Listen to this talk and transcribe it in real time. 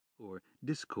or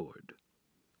discord.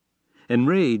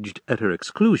 Enraged at her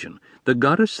exclusion, the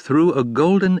goddess threw a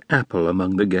golden apple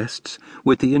among the guests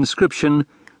with the inscription,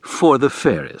 "For the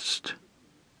fairest."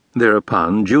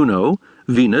 Thereupon Juno,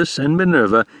 Venus, and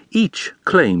Minerva each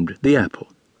claimed the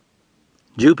apple.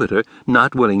 Jupiter,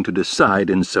 not willing to decide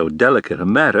in so delicate a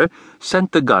matter,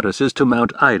 sent the goddesses to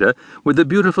Mount Ida, where the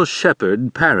beautiful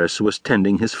shepherd Paris was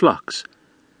tending his flocks,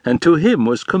 and to him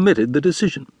was committed the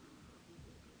decision.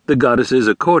 The goddesses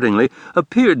accordingly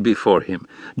appeared before him.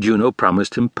 Juno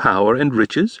promised him power and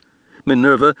riches,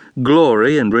 Minerva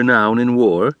glory and renown in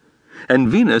war, and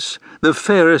Venus the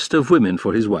fairest of women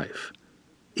for his wife,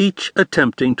 each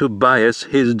attempting to bias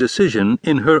his decision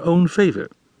in her own favor.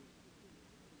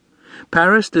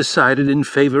 Paris decided in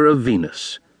favor of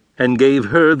Venus, and gave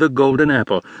her the golden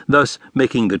apple, thus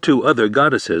making the two other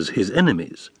goddesses his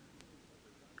enemies.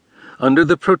 Under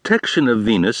the protection of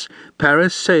Venus,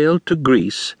 Paris sailed to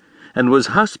Greece and was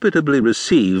hospitably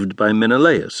received by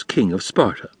Menelaus, king of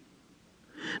Sparta.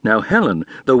 Now Helen,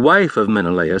 the wife of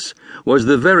Menelaus, was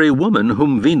the very woman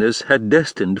whom Venus had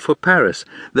destined for Paris,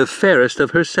 the fairest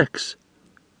of her sex.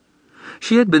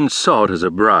 She had been sought as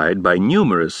a bride by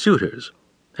numerous suitors,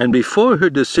 and before her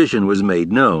decision was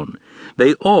made known,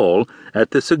 they all,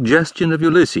 at the suggestion of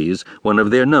Ulysses, one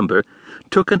of their number,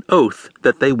 took an oath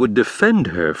that they would defend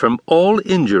her from all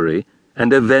injury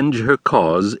and avenge her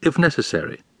cause if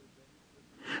necessary.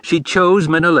 She chose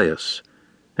Menelaus,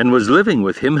 and was living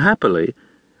with him happily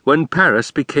when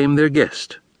Paris became their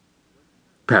guest.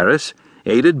 Paris,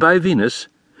 aided by Venus,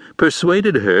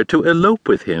 persuaded her to elope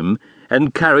with him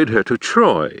and carried her to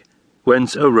Troy,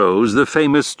 whence arose the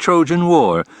famous Trojan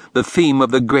War, the theme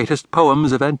of the greatest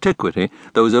poems of antiquity,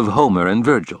 those of Homer and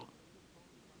Virgil.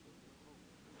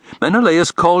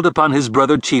 Menelaus called upon his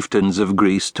brother chieftains of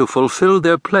Greece to fulfill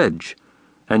their pledge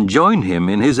and join him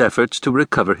in his efforts to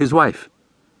recover his wife.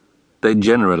 They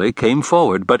generally came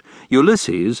forward, but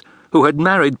Ulysses, who had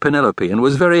married Penelope and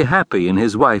was very happy in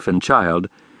his wife and child,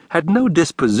 had no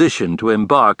disposition to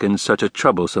embark in such a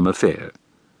troublesome affair.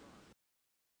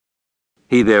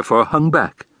 He therefore hung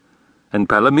back, and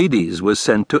Palamedes was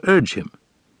sent to urge him.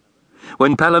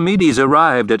 When Palamedes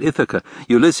arrived at Ithaca,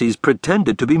 Ulysses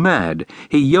pretended to be mad.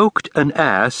 He yoked an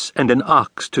ass and an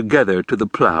ox together to the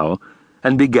plough,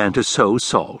 and began to sow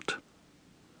salt.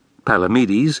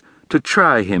 Palamedes, to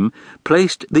try him,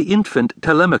 placed the infant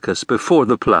Telemachus before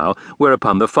the plough,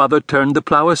 whereupon the father turned the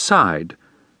plough aside,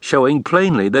 showing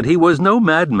plainly that he was no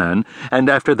madman, and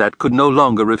after that could no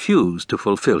longer refuse to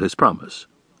fulfill his promise.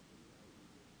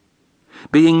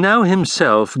 Being now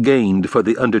himself gained for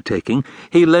the undertaking,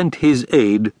 he lent his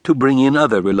aid to bring in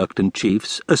other reluctant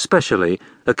chiefs, especially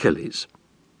Achilles.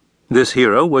 This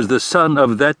hero was the son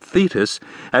of that Thetis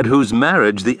at whose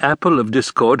marriage the apple of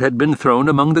discord had been thrown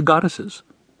among the goddesses.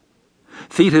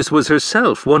 Thetis was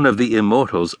herself one of the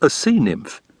immortals, a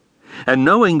sea-nymph, and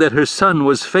knowing that her son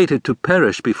was fated to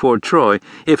perish before Troy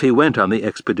if he went on the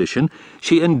expedition,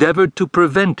 she endeavored to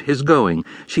prevent his going.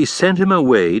 She sent him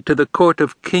away to the court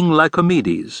of King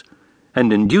Lycomedes,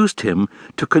 and induced him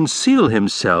to conceal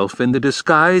himself in the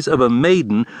disguise of a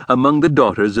maiden among the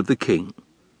daughters of the king.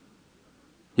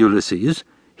 Ulysses,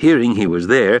 hearing he was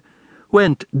there,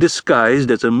 went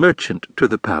disguised as a merchant to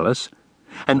the palace,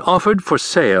 and offered for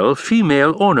sale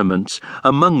female ornaments,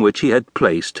 among which he had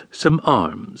placed some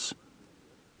arms.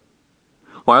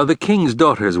 While the king's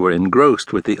daughters were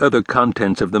engrossed with the other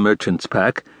contents of the merchant's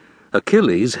pack,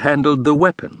 Achilles handled the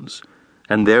weapons,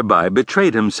 and thereby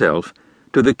betrayed himself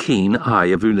to the keen eye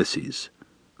of Ulysses,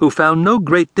 who found no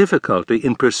great difficulty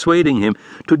in persuading him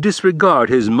to disregard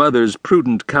his mother's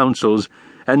prudent counsels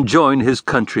and join his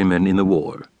countrymen in the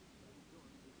war.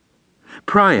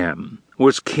 Priam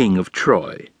was king of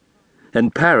Troy,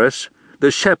 and Paris,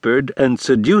 the shepherd and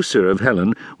seducer of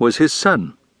Helen, was his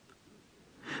son.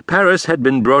 Paris had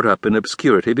been brought up in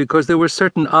obscurity because there were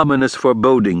certain ominous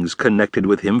forebodings connected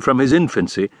with him from his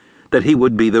infancy that he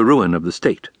would be the ruin of the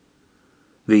state.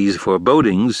 These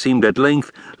forebodings seemed at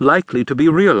length likely to be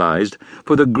realized,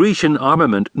 for the Grecian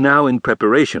armament now in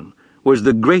preparation was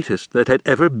the greatest that had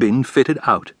ever been fitted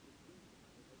out.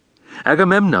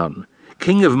 Agamemnon,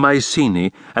 king of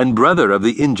Mycenae and brother of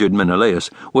the injured Menelaus,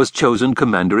 was chosen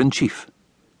commander-in-chief.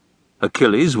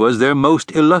 Achilles was their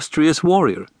most illustrious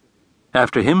warrior.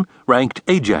 After him ranked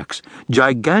Ajax,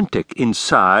 gigantic in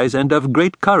size and of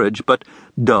great courage, but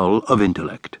dull of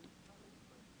intellect.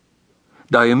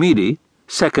 Diomede,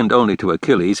 second only to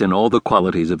Achilles in all the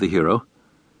qualities of the hero.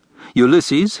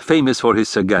 Ulysses, famous for his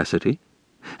sagacity,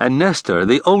 and Nestor,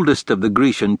 the oldest of the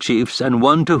Grecian chiefs and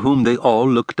one to whom they all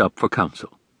looked up for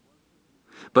counsel.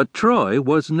 But Troy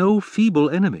was no feeble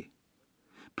enemy.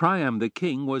 Priam the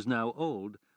king was now old,